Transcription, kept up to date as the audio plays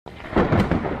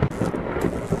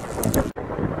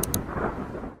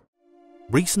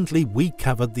Recently we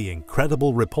covered the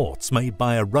incredible reports made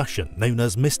by a Russian known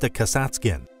as Mr.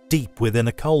 Kasatskin deep within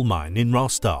a coal mine in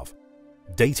Rostov.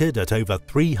 Dated at over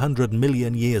 300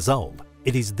 million years old,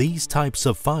 it is these types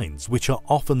of finds which are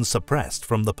often suppressed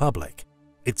from the public.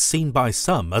 It's seen by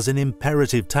some as an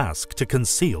imperative task to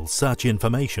conceal such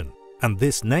information, and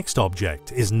this next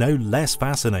object is no less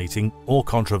fascinating or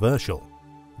controversial.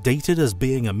 Dated as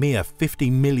being a mere 50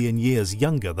 million years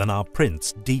younger than our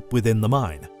prints deep within the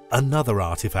mine, another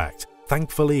artifact,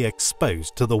 thankfully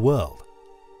exposed to the world.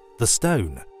 The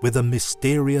stone, with a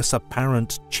mysterious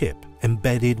apparent chip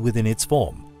embedded within its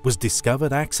form, was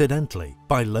discovered accidentally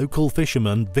by local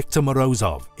fisherman Viktor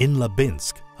Morozov in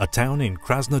Labinsk, a town in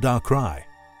Krasnodar Krai.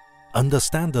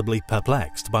 Understandably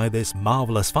perplexed by this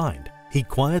marvelous find, he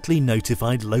quietly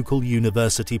notified local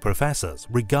university professors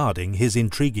regarding his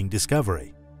intriguing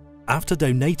discovery. After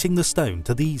donating the stone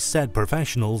to these said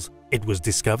professionals, it was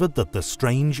discovered that the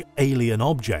strange alien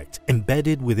object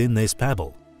embedded within this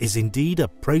pebble is indeed a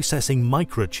processing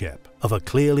microchip of a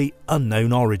clearly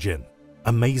unknown origin.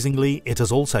 Amazingly, it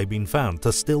has also been found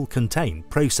to still contain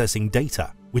processing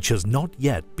data which has not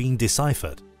yet been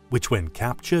deciphered, which when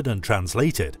captured and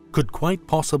translated could quite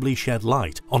possibly shed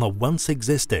light on a once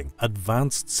existing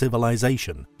advanced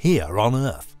civilization here on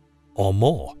Earth. Or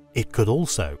more, it could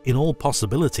also, in all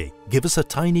possibility, give us a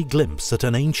tiny glimpse at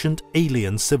an ancient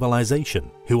alien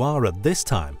civilization who are at this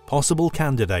time possible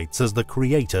candidates as the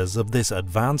creators of this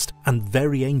advanced and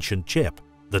very ancient chip.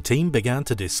 The team began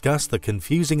to discuss the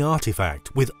confusing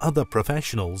artifact with other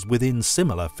professionals within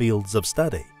similar fields of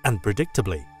study, and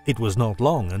predictably, it was not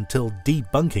long until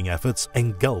debunking efforts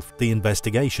engulfed the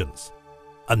investigations.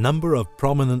 A number of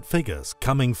prominent figures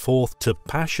coming forth to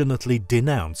passionately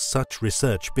denounce such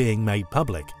research being made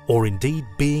public or indeed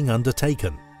being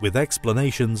undertaken, with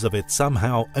explanations of it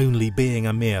somehow only being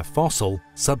a mere fossil,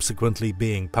 subsequently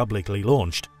being publicly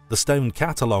launched, the stone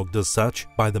catalogued as such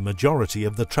by the majority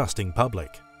of the trusting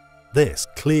public. This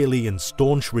clearly in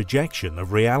staunch rejection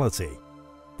of reality.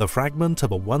 The fragment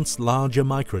of a once larger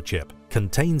microchip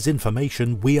contains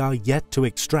information we are yet to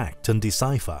extract and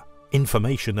decipher,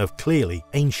 information of clearly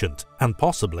ancient and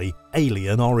possibly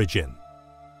alien origin.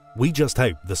 We just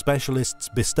hope the specialists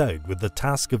bestowed with the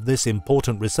task of this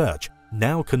important research,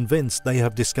 now convinced they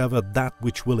have discovered that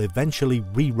which will eventually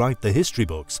rewrite the history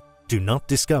books, do not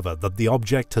discover that the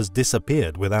object has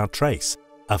disappeared without trace,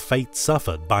 a fate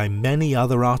suffered by many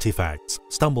other artifacts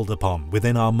stumbled upon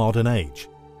within our modern age,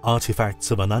 artifacts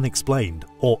of an unexplained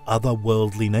or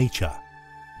otherworldly nature.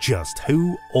 Just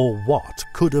who or what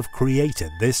could have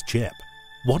created this chip?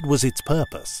 What was its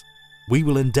purpose? We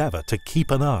will endeavor to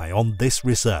keep an eye on this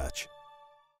research.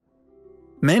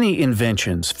 Many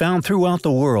inventions found throughout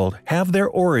the world have their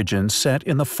origins set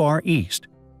in the Far East.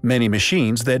 Many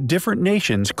machines that different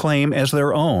nations claim as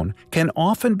their own can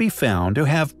often be found to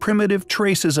have primitive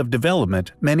traces of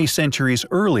development many centuries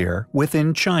earlier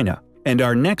within China, and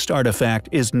our next artifact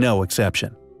is no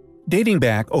exception. Dating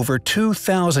back over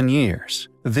 2,000 years,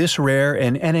 this rare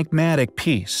and enigmatic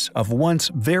piece of once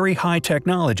very high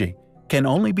technology can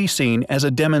only be seen as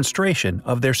a demonstration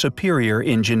of their superior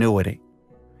ingenuity.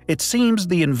 It seems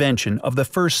the invention of the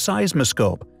first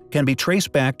seismoscope can be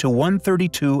traced back to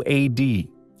 132 AD,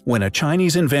 when a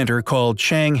Chinese inventor called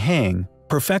Chang Heng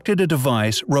perfected a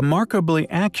device remarkably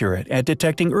accurate at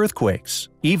detecting earthquakes,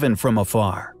 even from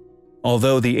afar.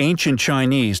 Although the ancient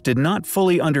Chinese did not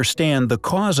fully understand the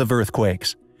cause of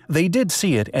earthquakes, they did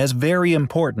see it as very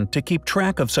important to keep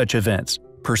track of such events,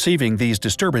 perceiving these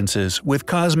disturbances with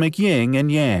cosmic yin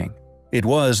and yang. It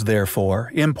was, therefore,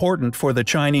 important for the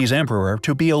Chinese emperor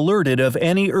to be alerted of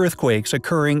any earthquakes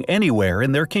occurring anywhere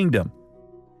in their kingdom.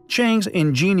 Chang's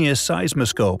ingenious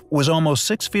seismoscope was almost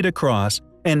 6 feet across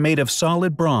and made of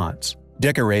solid bronze,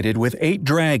 decorated with 8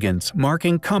 dragons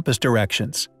marking compass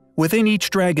directions. Within each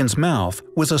dragon's mouth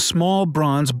was a small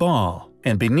bronze ball,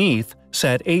 and beneath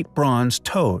sat 8 bronze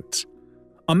toads.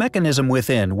 A mechanism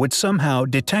within would somehow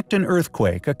detect an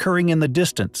earthquake occurring in the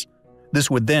distance.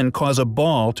 This would then cause a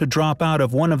ball to drop out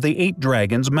of one of the 8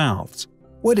 dragons' mouths.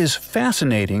 What is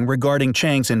fascinating regarding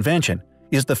Chang's invention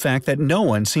is the fact that no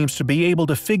one seems to be able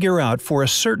to figure out for a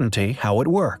certainty how it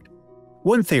worked.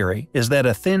 One theory is that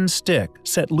a thin stick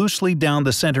set loosely down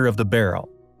the center of the barrel.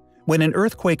 When an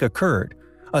earthquake occurred,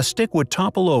 a stick would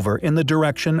topple over in the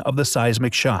direction of the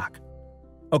seismic shock.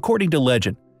 According to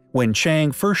legend, when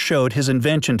Chang first showed his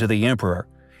invention to the emperor,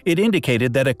 it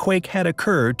indicated that a quake had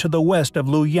occurred to the west of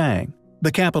Luoyang,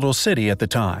 the capital city at the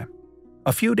time.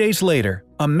 A few days later,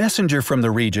 a messenger from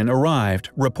the region arrived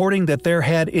reporting that there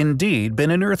had indeed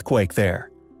been an earthquake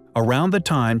there, around the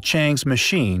time Chang's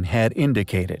machine had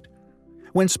indicated.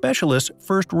 When specialists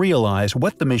first realized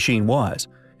what the machine was,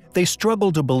 they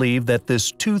struggled to believe that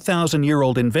this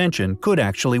 2,000-year-old invention could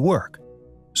actually work.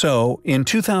 So, in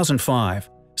 2005,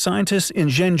 scientists in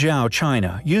Zhengzhou,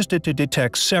 China used it to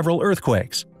detect several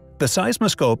earthquakes. The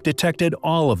seismoscope detected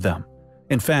all of them.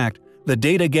 In fact, the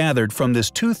data gathered from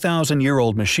this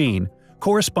 2,000-year-old machine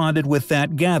corresponded with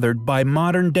that gathered by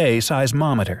modern-day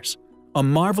seismometers. A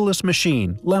marvelous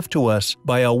machine left to us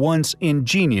by a once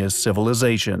ingenious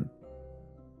civilization.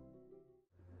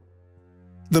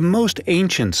 The most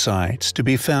ancient sites to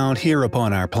be found here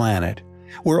upon our planet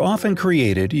were often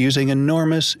created using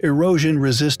enormous,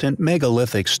 erosion-resistant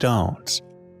megalithic stones.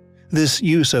 This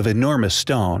use of enormous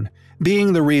stone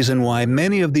being the reason why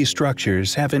many of these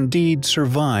structures have indeed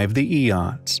survived the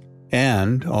eons.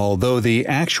 And, although the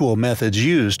actual methods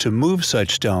used to move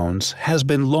such stones has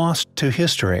been lost to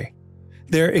history,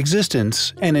 their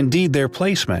existence, and indeed their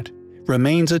placement,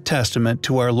 remains a testament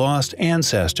to our lost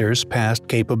ancestors' past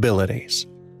capabilities.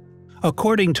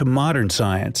 According to modern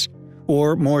science,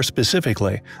 or more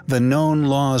specifically, the known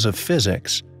laws of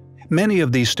physics, many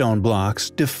of these stone blocks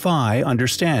defy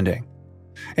understanding.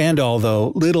 And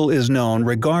although little is known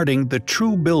regarding the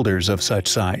true builders of such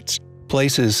sites,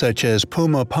 places such as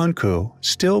Pumapunku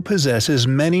still possesses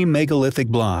many megalithic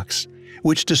blocks,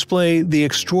 which display the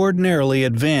extraordinarily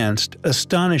advanced,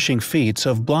 astonishing feats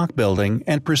of block building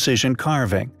and precision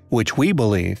carving, which we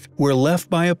believe were left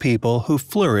by a people who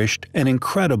flourished an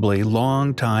incredibly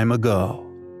long time ago.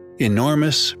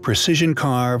 Enormous,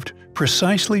 precision-carved,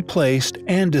 precisely placed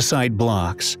andesite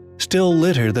blocks still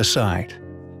litter the site.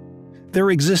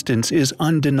 Their existence is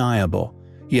undeniable,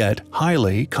 yet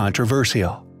highly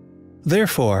controversial.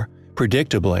 Therefore,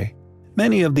 predictably,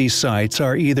 many of these sites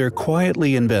are either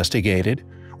quietly investigated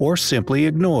or simply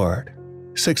ignored,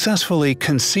 successfully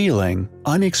concealing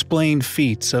unexplained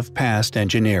feats of past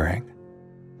engineering.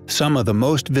 Some of the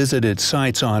most visited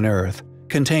sites on Earth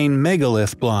contain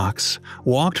megalith blocks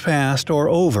walked past or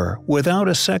over without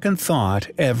a second thought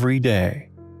every day.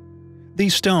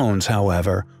 These stones,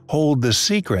 however, hold the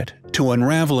secret to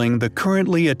unraveling the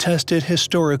currently attested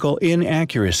historical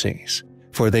inaccuracies,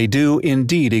 for they do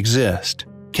indeed exist,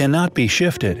 cannot be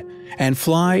shifted, and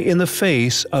fly in the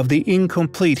face of the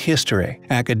incomplete history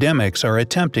academics are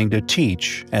attempting to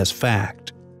teach as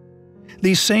fact.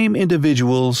 These same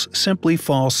individuals simply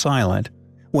fall silent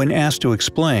when asked to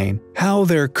explain how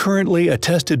their currently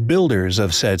attested builders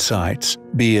of said sites,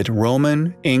 be it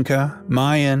Roman, Inca,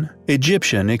 Mayan,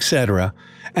 Egyptian, etc.,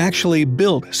 actually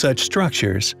built such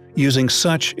structures using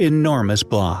such enormous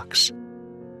blocks.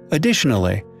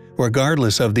 Additionally,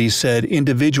 regardless of these said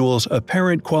individuals'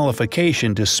 apparent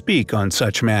qualification to speak on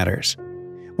such matters,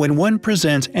 when one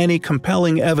presents any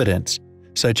compelling evidence,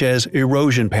 such as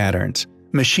erosion patterns,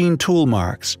 machine tool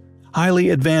marks, highly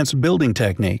advanced building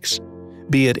techniques,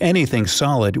 be it anything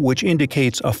solid which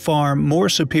indicates a far more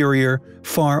superior,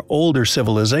 far older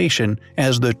civilization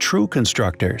as the true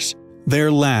constructors,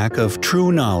 their lack of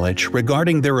true knowledge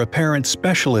regarding their apparent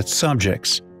specialist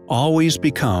subjects always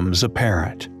becomes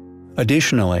apparent.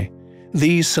 Additionally,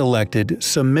 these selected,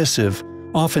 submissive,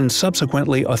 often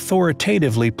subsequently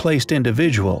authoritatively placed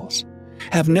individuals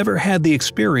have never had the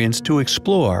experience to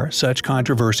explore such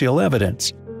controversial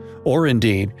evidence, or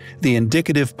indeed the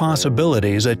indicative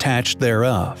possibilities attached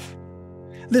thereof.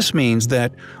 This means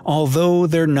that, although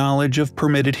their knowledge of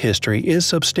permitted history is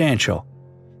substantial,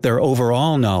 their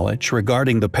overall knowledge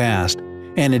regarding the past,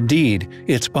 and indeed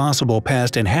its possible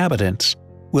past inhabitants,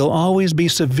 will always be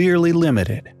severely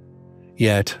limited.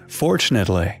 Yet,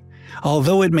 fortunately,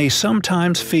 although it may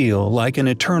sometimes feel like an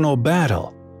eternal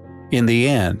battle, in the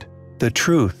end, the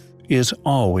truth is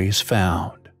always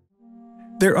found.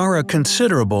 There are a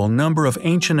considerable number of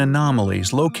ancient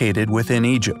anomalies located within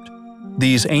Egypt.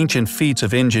 These ancient feats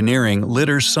of engineering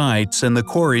litter sites and the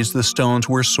quarries the stones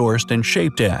were sourced and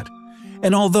shaped at.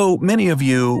 And although many of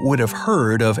you would have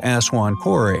heard of Aswan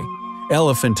Quarry,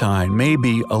 Elephantine may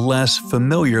be a less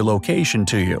familiar location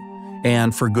to you,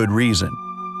 and for good reason.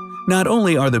 Not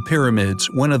only are the pyramids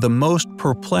one of the most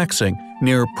perplexing,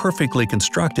 near perfectly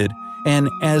constructed, and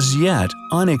as yet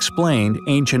unexplained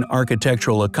ancient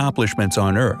architectural accomplishments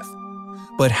on Earth,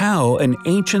 but how an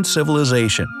ancient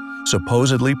civilization,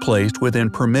 supposedly placed within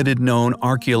permitted known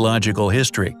archaeological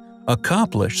history,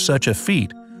 accomplished such a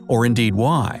feat, or indeed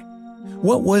why.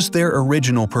 What was their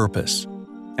original purpose?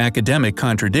 Academic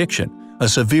contradiction, a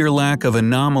severe lack of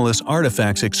anomalous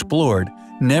artifacts explored,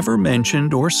 never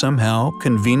mentioned or somehow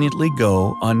conveniently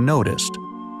go unnoticed.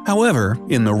 However,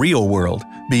 in the real world,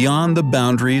 beyond the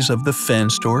boundaries of the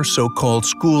fenced or so-called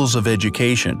schools of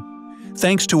education,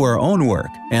 thanks to our own work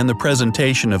and the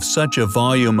presentation of such a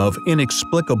volume of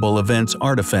inexplicable events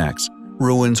artifacts,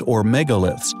 ruins or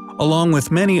megaliths, along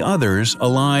with many others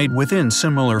allied within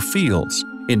similar fields,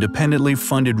 independently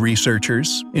funded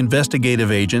researchers,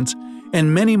 investigative agents,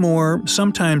 and many more,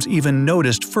 sometimes even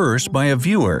noticed first by a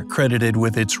viewer credited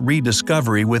with its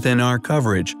rediscovery within our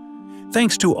coverage.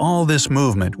 Thanks to all this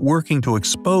movement working to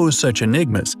expose such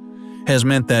enigmas, has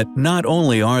meant that not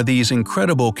only are these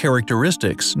incredible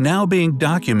characteristics now being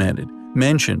documented,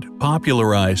 mentioned,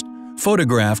 popularized,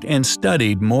 photographed, and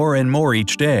studied more and more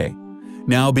each day,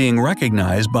 now being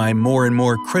recognized by more and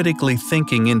more critically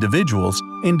thinking individuals,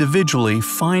 individually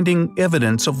finding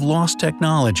evidence of lost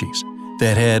technologies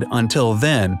that had until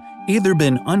then either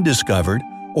been undiscovered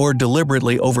or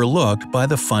deliberately overlooked by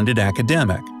the funded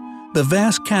academic. The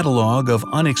vast catalog of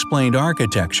unexplained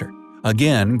architecture,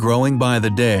 again growing by the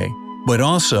day, but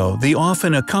also the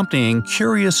often accompanying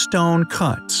curious stone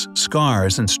cuts,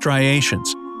 scars, and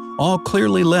striations, all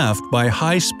clearly left by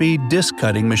high-speed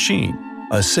disc-cutting machine,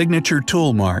 a signature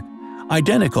tool mark,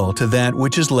 identical to that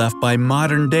which is left by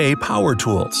modern-day power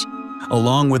tools,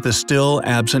 along with the still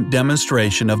absent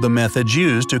demonstration of the methods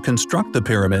used to construct the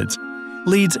pyramids,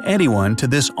 leads anyone to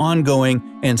this ongoing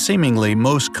and seemingly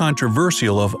most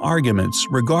controversial of arguments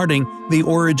regarding the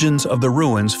origins of the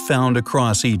ruins found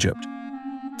across Egypt.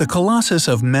 The Colossus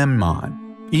of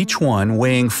Memnon, each one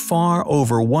weighing far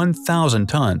over 1,000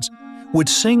 tons, would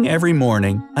sing every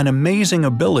morning an amazing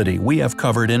ability we have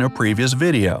covered in a previous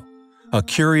video, a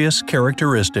curious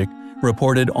characteristic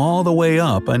reported all the way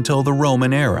up until the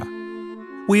Roman era.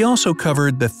 We also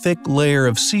covered the thick layer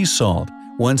of sea salt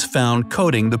once found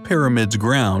coating the pyramid's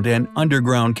ground and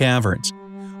underground caverns,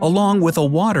 along with a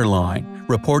water line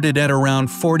reported at around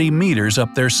 40 meters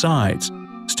up their sides,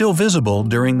 still visible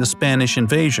during the Spanish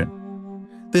invasion.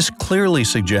 This clearly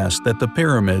suggests that the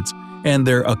pyramids and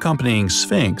their accompanying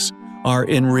sphinx are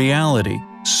in reality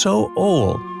so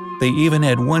old they even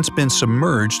had once been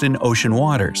submerged in ocean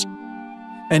waters.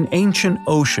 An ancient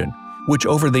ocean which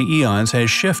over the eons has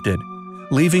shifted,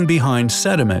 leaving behind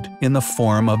sediment in the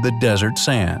form of the desert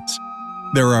sands.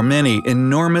 There are many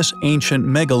enormous ancient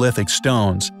megalithic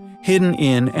stones hidden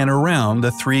in and around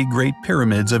the three Great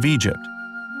Pyramids of Egypt.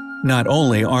 Not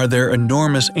only are there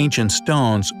enormous ancient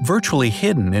stones virtually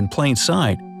hidden in plain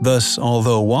sight, thus,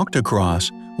 although walked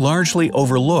across, largely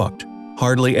overlooked,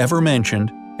 hardly ever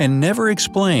mentioned, and never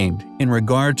explained in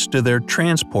regards to their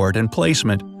transport and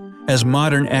placement, as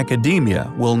modern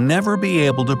academia will never be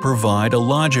able to provide a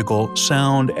logical,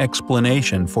 sound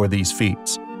explanation for these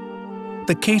feats.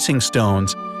 The casing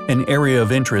stones, an area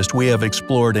of interest we have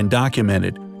explored and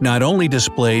documented, not only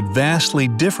displayed vastly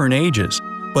different ages,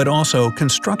 but also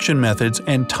construction methods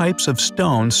and types of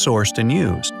stones sourced and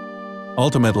used.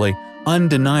 Ultimately,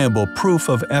 undeniable proof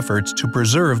of efforts to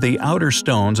preserve the outer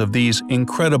stones of these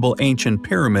incredible ancient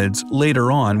pyramids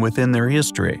later on within their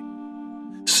history.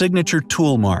 Signature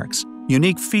tool marks,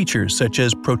 unique features such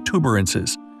as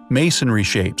protuberances, masonry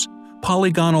shapes,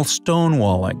 polygonal stone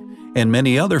walling, and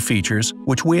many other features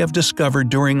which we have discovered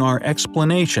during our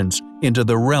explanations into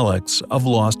the relics of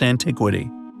lost antiquity.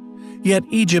 Yet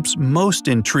Egypt's most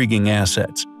intriguing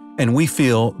assets, and we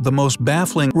feel the most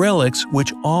baffling relics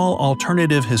which all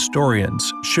alternative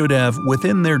historians should have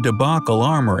within their debacle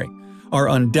armory, are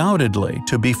undoubtedly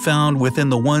to be found within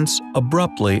the once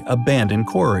abruptly abandoned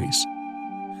quarries.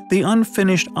 The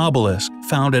unfinished obelisk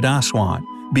found at Aswan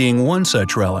being one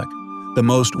such relic, the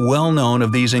most well-known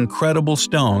of these incredible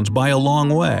stones by a long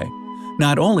way.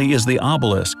 Not only is the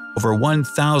obelisk over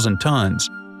 1,000 tons,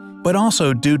 but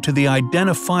also due to the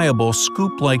identifiable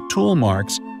scoop-like tool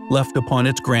marks left upon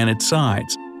its granite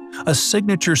sides, a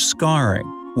signature scarring,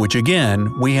 which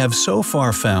again we have so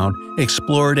far found,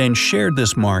 explored and shared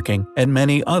this marking at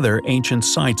many other ancient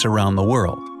sites around the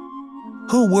world.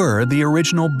 Who were the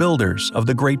original builders of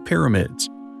the Great Pyramids?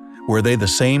 Were they the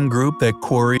same group that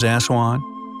quarried Aswan?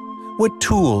 What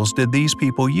tools did these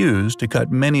people use to cut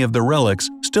many of the relics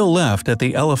still left at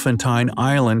the Elephantine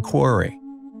Island quarry?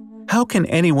 How can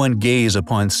anyone gaze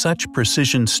upon such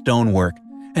precision stonework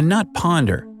and not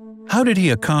ponder, how did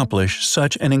he accomplish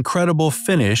such an incredible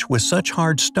finish with such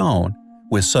hard stone,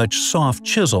 with such soft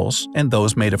chisels and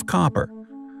those made of copper?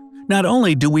 Not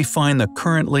only do we find the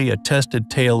currently attested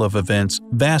tale of events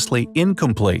vastly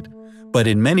incomplete, but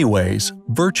in many ways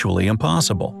virtually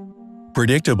impossible.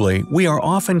 Predictably, we are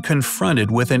often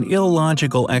confronted with an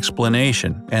illogical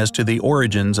explanation as to the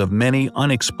origins of many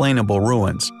unexplainable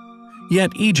ruins.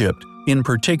 Yet Egypt, in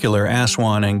particular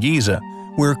Aswan and Giza,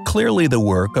 were clearly the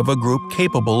work of a group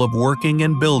capable of working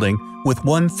and building with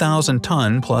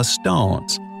 1,000-ton-plus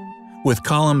stones. With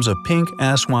columns of pink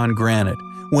Aswan granite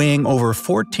weighing over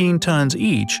 14 tons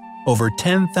each, over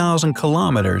 10,000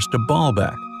 kilometers to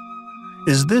Baalbek.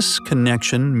 Is this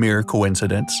connection mere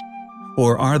coincidence?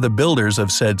 Or are the builders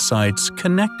of said sites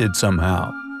connected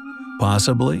somehow?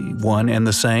 Possibly one and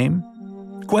the same?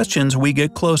 Questions we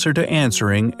get closer to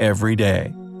answering every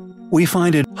day. We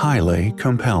find it highly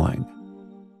compelling.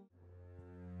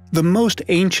 The most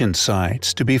ancient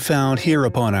sites to be found here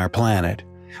upon our planet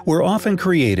were often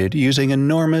created using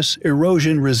enormous,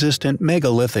 erosion-resistant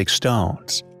megalithic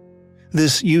stones.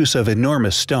 This use of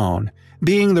enormous stone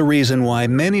being the reason why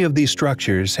many of these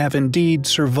structures have indeed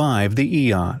survived the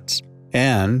eons.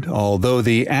 And, although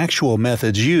the actual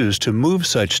methods used to move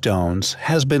such stones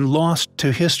has been lost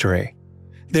to history,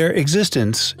 their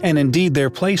existence, and indeed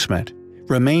their placement,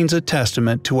 remains a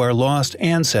testament to our lost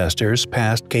ancestors'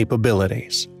 past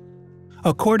capabilities.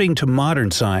 According to modern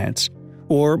science,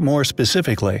 or more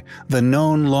specifically, the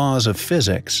known laws of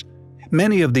physics,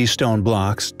 many of these stone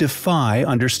blocks defy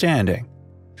understanding.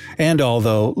 And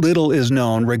although little is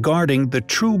known regarding the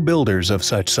true builders of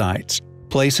such sites,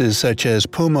 places such as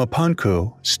Puma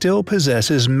Punku still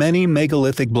possesses many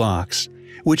megalithic blocks,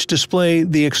 which display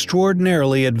the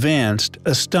extraordinarily advanced,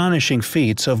 astonishing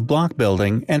feats of block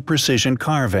building and precision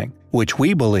carving, which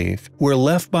we believe were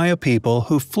left by a people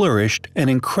who flourished an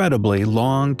incredibly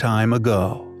long time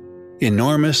ago.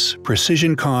 Enormous,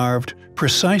 precision-carved,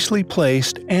 precisely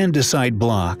placed andesite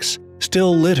blocks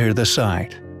still litter the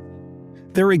site.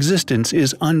 Their existence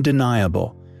is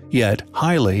undeniable, yet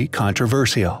highly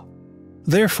controversial.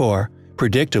 Therefore,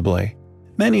 predictably,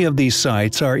 many of these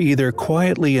sites are either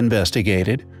quietly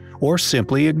investigated or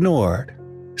simply ignored,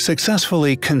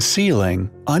 successfully concealing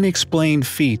unexplained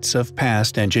feats of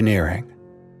past engineering.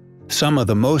 Some of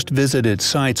the most visited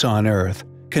sites on Earth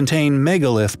contain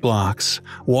megalith blocks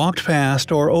walked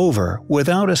past or over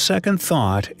without a second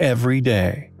thought every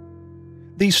day.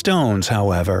 These stones,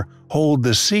 however, hold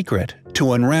the secret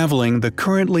to unraveling the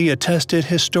currently attested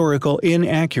historical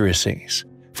inaccuracies,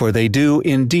 for they do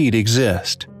indeed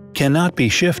exist, cannot be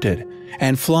shifted,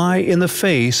 and fly in the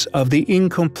face of the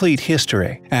incomplete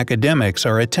history academics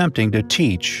are attempting to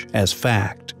teach as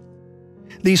fact.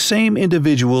 These same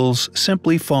individuals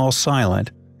simply fall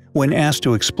silent when asked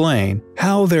to explain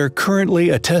how their currently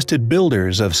attested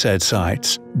builders of said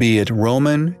sites, be it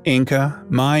Roman, Inca,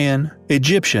 Mayan,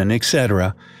 Egyptian,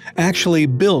 etc., actually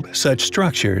built such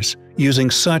structures using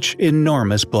such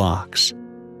enormous blocks.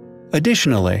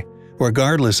 Additionally,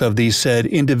 regardless of these said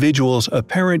individuals'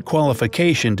 apparent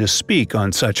qualification to speak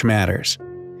on such matters,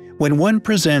 when one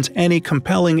presents any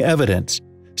compelling evidence,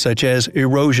 such as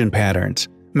erosion patterns,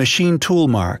 machine tool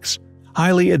marks,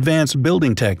 highly advanced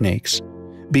building techniques,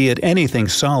 be it anything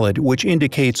solid which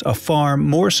indicates a far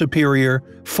more superior,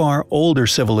 far older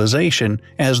civilization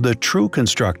as the true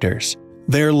constructors,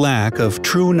 their lack of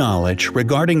true knowledge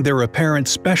regarding their apparent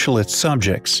specialist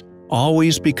subjects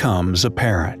always becomes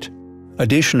apparent.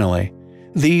 Additionally,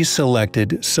 these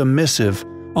selected, submissive,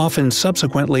 often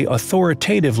subsequently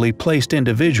authoritatively placed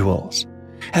individuals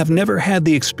have never had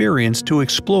the experience to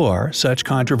explore such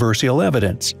controversial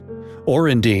evidence, or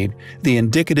indeed the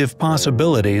indicative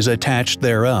possibilities attached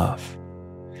thereof.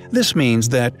 This means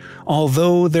that,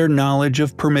 although their knowledge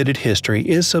of permitted history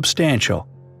is substantial,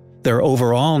 their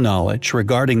overall knowledge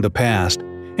regarding the past,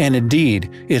 and indeed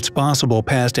its possible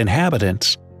past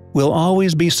inhabitants, will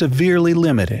always be severely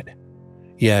limited.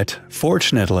 Yet,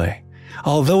 fortunately,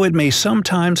 although it may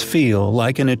sometimes feel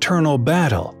like an eternal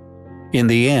battle, in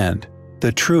the end,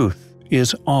 the truth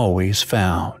is always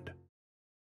found.